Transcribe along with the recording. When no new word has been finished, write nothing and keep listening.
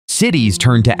Cities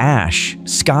turned to ash,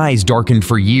 skies darkened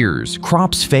for years,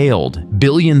 crops failed,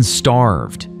 billions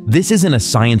starved. This isn't a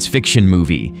science fiction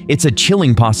movie, it's a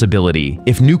chilling possibility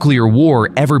if nuclear war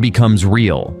ever becomes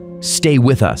real. Stay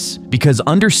with us, because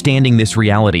understanding this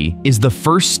reality is the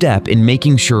first step in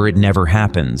making sure it never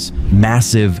happens.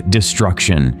 Massive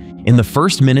destruction. In the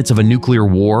first minutes of a nuclear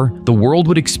war, the world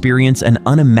would experience an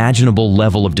unimaginable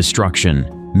level of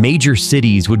destruction. Major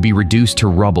cities would be reduced to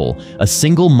rubble. A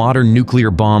single modern nuclear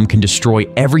bomb can destroy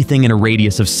everything in a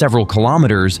radius of several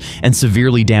kilometers and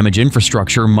severely damage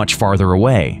infrastructure much farther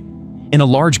away. In a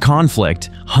large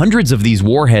conflict, hundreds of these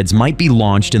warheads might be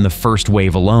launched in the first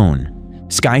wave alone.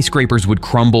 Skyscrapers would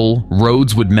crumble,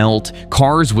 roads would melt,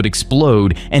 cars would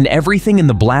explode, and everything in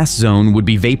the blast zone would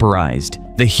be vaporized.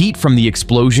 The heat from the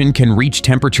explosion can reach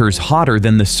temperatures hotter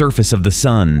than the surface of the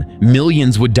sun.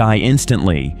 Millions would die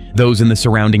instantly. Those in the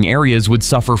surrounding areas would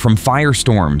suffer from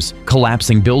firestorms,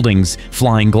 collapsing buildings,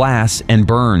 flying glass, and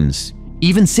burns.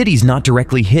 Even cities not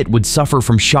directly hit would suffer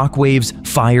from shockwaves,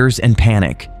 fires, and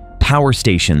panic. Power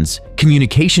stations,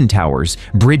 communication towers,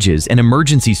 bridges, and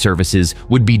emergency services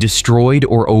would be destroyed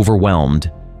or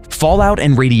overwhelmed. Fallout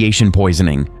and radiation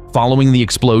poisoning. Following the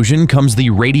explosion comes the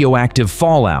radioactive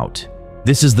fallout.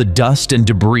 This is the dust and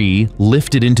debris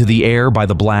lifted into the air by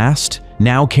the blast,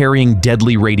 now carrying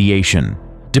deadly radiation.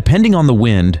 Depending on the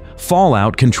wind,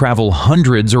 fallout can travel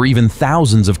hundreds or even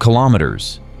thousands of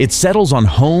kilometers. It settles on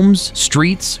homes,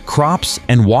 streets, crops,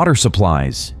 and water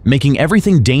supplies, making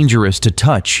everything dangerous to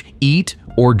touch, eat,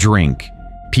 or drink.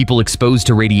 People exposed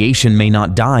to radiation may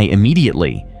not die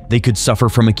immediately. They could suffer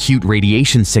from acute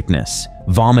radiation sickness,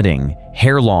 vomiting,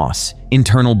 hair loss,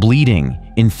 internal bleeding,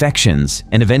 infections,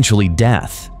 and eventually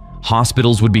death.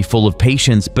 Hospitals would be full of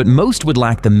patients, but most would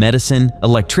lack the medicine,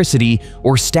 electricity,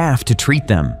 or staff to treat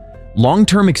them.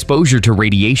 Long-term exposure to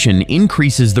radiation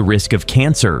increases the risk of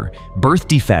cancer, birth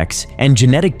defects, and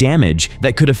genetic damage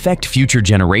that could affect future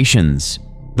generations.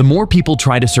 The more people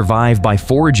try to survive by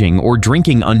foraging or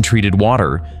drinking untreated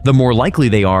water, the more likely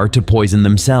they are to poison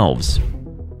themselves.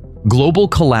 Global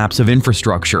collapse of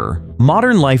infrastructure.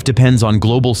 Modern life depends on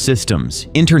global systems,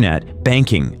 internet,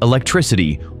 banking,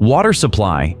 electricity, water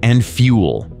supply, and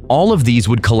fuel. All of these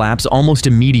would collapse almost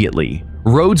immediately.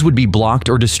 Roads would be blocked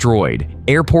or destroyed,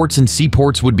 airports and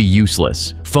seaports would be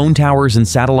useless, phone towers and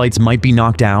satellites might be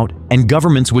knocked out, and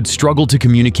governments would struggle to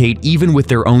communicate even with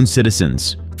their own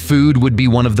citizens. Food would be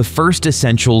one of the first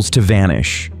essentials to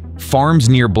vanish. Farms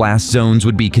near blast zones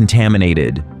would be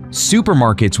contaminated.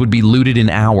 Supermarkets would be looted in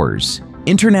hours.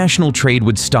 International trade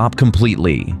would stop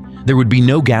completely. There would be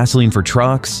no gasoline for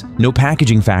trucks, no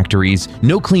packaging factories,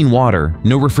 no clean water,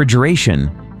 no refrigeration.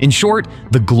 In short,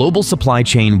 the global supply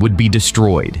chain would be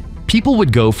destroyed. People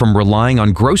would go from relying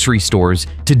on grocery stores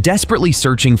to desperately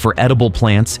searching for edible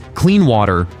plants, clean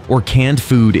water, or canned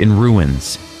food in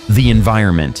ruins. The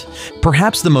environment.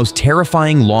 Perhaps the most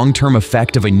terrifying long-term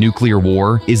effect of a nuclear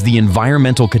war is the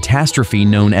environmental catastrophe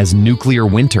known as nuclear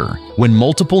winter. When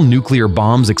multiple nuclear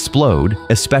bombs explode,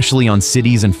 especially on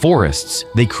cities and forests,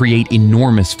 they create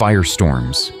enormous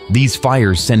firestorms. These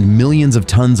fires send millions of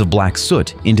tons of black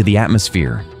soot into the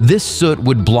atmosphere. This soot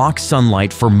would block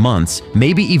sunlight for months,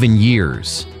 maybe even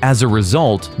years. As a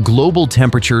result, global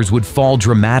temperatures would fall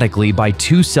dramatically by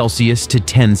 2 Celsius to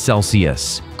 10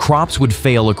 Celsius. Crops would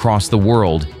fail across the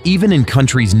world, even in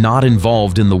countries not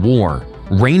involved in the war.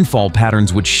 Rainfall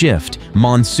patterns would shift,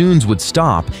 monsoons would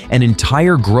stop, and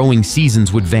entire growing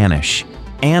seasons would vanish.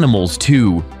 Animals,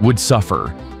 too, would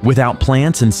suffer. Without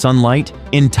plants and sunlight,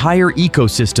 entire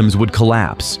ecosystems would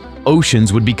collapse.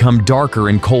 Oceans would become darker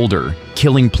and colder,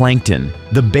 killing plankton,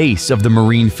 the base of the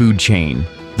marine food chain.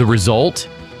 The result?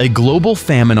 A global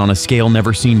famine on a scale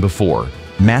never seen before.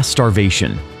 Mass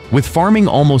starvation. With farming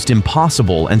almost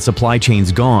impossible and supply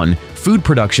chains gone, food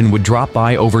production would drop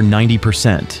by over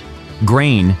 90%.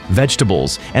 Grain,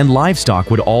 vegetables, and livestock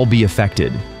would all be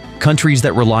affected. Countries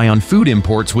that rely on food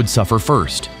imports would suffer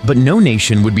first, but no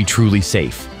nation would be truly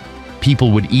safe.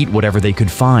 People would eat whatever they could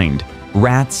find: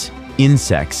 rats,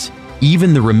 insects,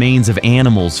 even the remains of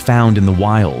animals found in the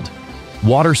wild.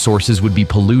 Water sources would be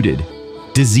polluted.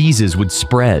 Diseases would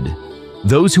spread.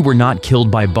 Those who were not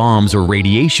killed by bombs or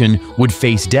radiation would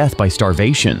face death by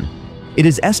starvation. It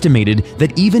is estimated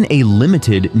that even a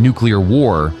limited nuclear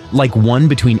war, like one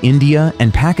between India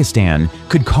and Pakistan,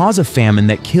 could cause a famine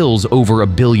that kills over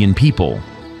 1 billion people.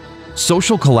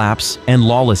 Social collapse and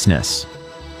lawlessness.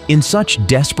 In such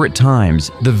desperate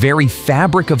times, the very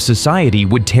fabric of society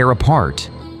would tear apart.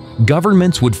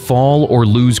 Governments would fall or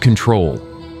lose control.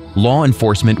 Law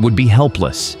enforcement would be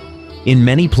helpless. In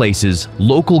many places,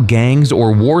 local gangs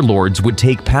or warlords would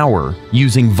take power,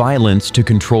 using violence to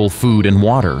control food and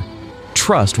water.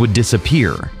 Trust would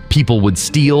disappear. People would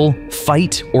steal,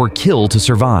 fight, or kill to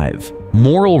survive.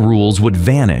 Moral rules would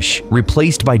vanish,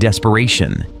 replaced by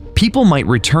desperation. People might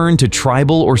return to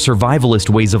tribal or survivalist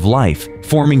ways of life,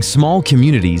 forming small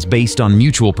communities based on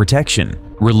mutual protection.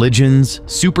 Religions,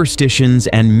 superstitions,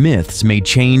 and myths may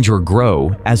change or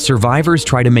grow as survivors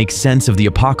try to make sense of the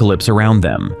apocalypse around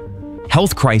them.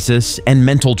 Health crisis and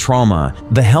mental trauma.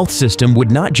 The health system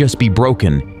would not just be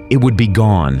broken, it would be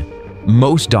gone.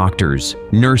 Most doctors,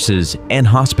 nurses, and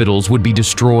hospitals would be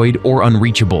destroyed or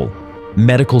unreachable.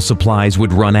 Medical supplies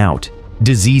would run out.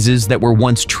 Diseases that were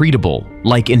once treatable,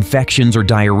 like infections or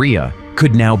diarrhea,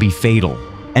 could now be fatal.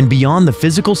 And beyond the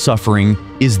physical suffering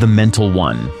is the mental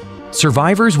one.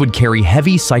 Survivors would carry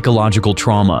heavy psychological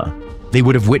trauma. They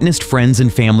would have witnessed friends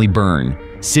and family burn,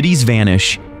 cities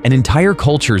vanish, and entire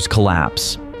cultures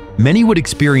collapse. Many would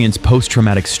experience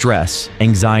post-traumatic stress,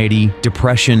 anxiety,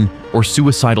 depression, or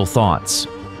suicidal thoughts.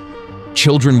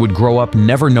 Children would grow up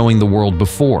never knowing the world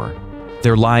before.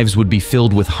 Their lives would be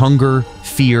filled with hunger,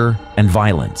 fear, and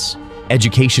violence.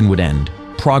 Education would end,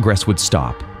 progress would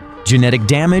stop. Genetic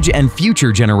damage and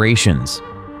future generations.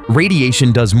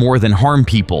 Radiation does more than harm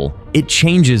people, it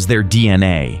changes their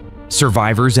DNA.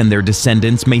 Survivors and their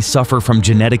descendants may suffer from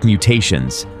genetic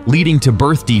mutations, leading to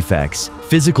birth defects,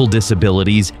 physical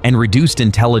disabilities, and reduced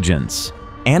intelligence.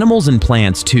 Animals and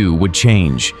plants, too, would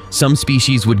change. Some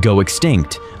species would go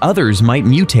extinct. Others might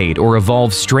mutate or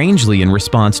evolve strangely in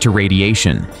response to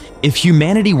radiation. If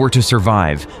humanity were to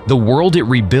survive, the world it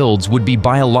rebuilds would be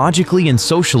biologically and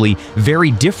socially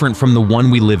very different from the one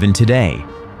we live in today.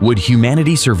 Would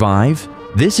humanity survive?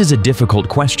 This is a difficult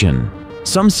question.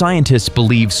 Some scientists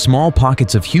believe small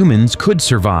pockets of humans could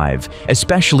survive,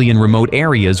 especially in remote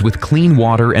areas with clean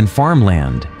water and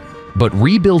farmland. But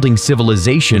rebuilding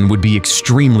civilization would be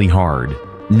extremely hard.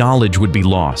 Knowledge would be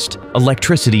lost.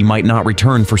 Electricity might not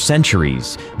return for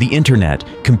centuries. The internet,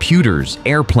 computers,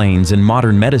 airplanes, and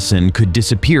modern medicine could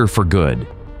disappear for good.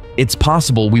 It's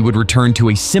possible we would return to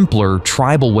a simpler,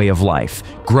 tribal way of life,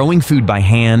 growing food by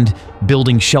hand,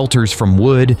 building shelters from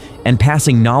wood, and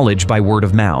passing knowledge by word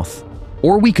of mouth.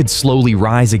 Or we could slowly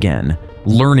rise again,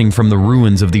 learning from the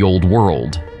ruins of the old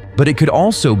world. But it could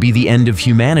also be the end of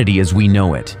humanity as we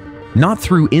know it. Not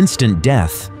through instant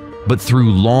death, but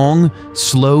through long,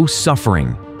 slow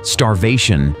suffering,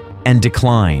 starvation, and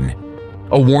decline.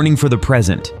 A warning for the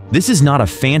present. This is not a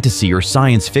fantasy or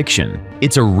science fiction.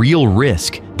 It's a real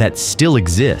risk that still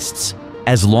exists.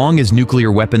 As long as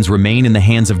nuclear weapons remain in the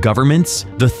hands of governments,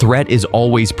 the threat is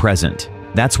always present.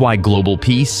 That's why global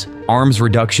peace, arms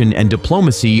reduction, and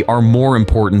diplomacy are more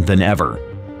important than ever.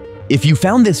 If you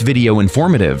found this video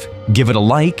informative, give it a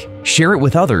like, share it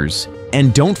with others,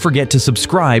 and don't forget to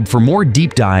subscribe for more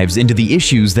deep dives into the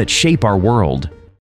issues that shape our world.